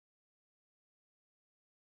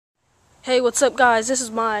Hey, what's up, guys? This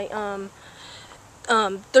is my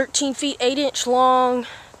 13 feet 8 inch long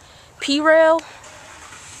P-rail.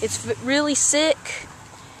 It's really sick,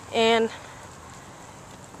 and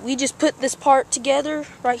we just put this part together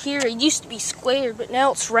right here. It used to be square, but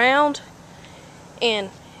now it's round,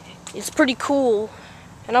 and it's pretty cool.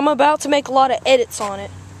 And I'm about to make a lot of edits on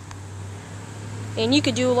it, and you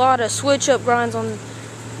could do a lot of switch up grinds on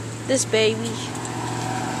this baby.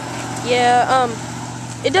 Yeah,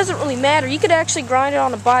 it doesn't really matter. You could actually grind it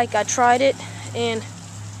on a bike. I tried it, and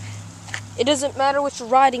it doesn't matter what you're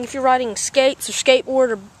riding. If you're riding skates or skateboard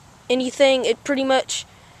or anything, it pretty much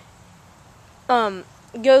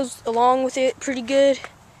goes along with it pretty good.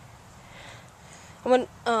 It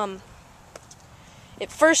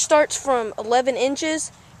first starts from 11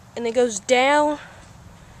 inches and it goes down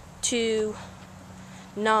to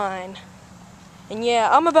 9. And yeah,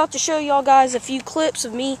 I'm about to show y'all guys a few clips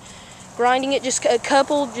of me grinding it, just a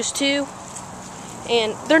couple, just two.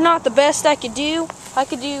 And they're not the best I could do. I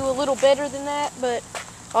could do a little better than that, but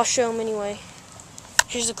I'll show them anyway.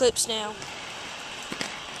 Here's the clips now.